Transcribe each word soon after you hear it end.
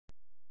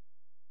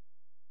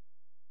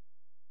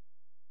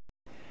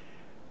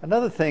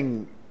Another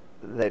thing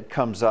that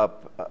comes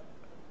up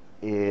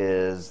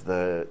is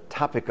the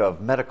topic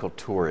of medical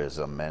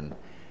tourism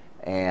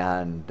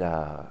and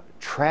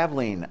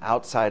traveling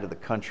outside of the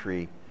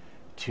country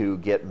to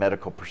get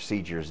medical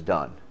procedures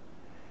done.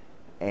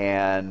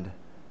 And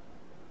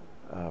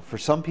for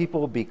some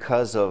people,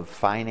 because of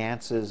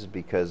finances,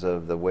 because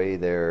of the way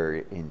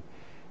their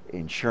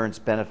insurance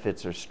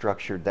benefits are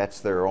structured, that's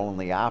their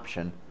only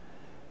option.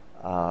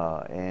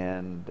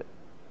 And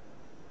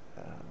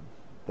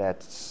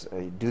that's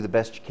do the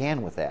best you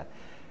can with that.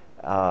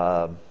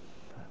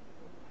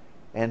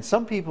 And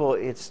some people,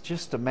 it's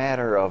just a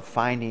matter of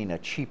finding a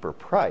cheaper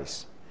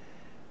price.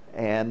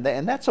 And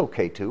that's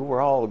okay too.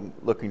 We're all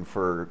looking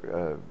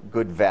for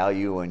good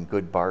value and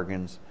good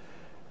bargains.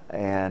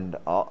 And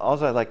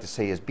all I'd like to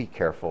say is be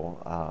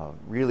careful.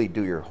 Really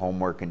do your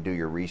homework and do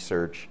your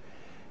research.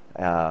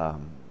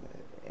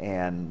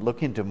 And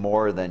look into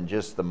more than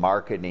just the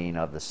marketing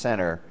of the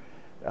center.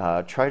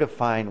 Try to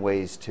find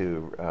ways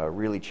to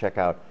really check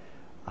out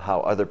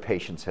how other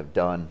patients have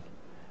done.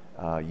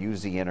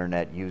 Use the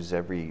internet, use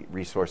every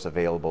resource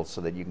available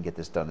so that you can get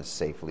this done as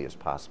safely as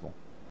possible.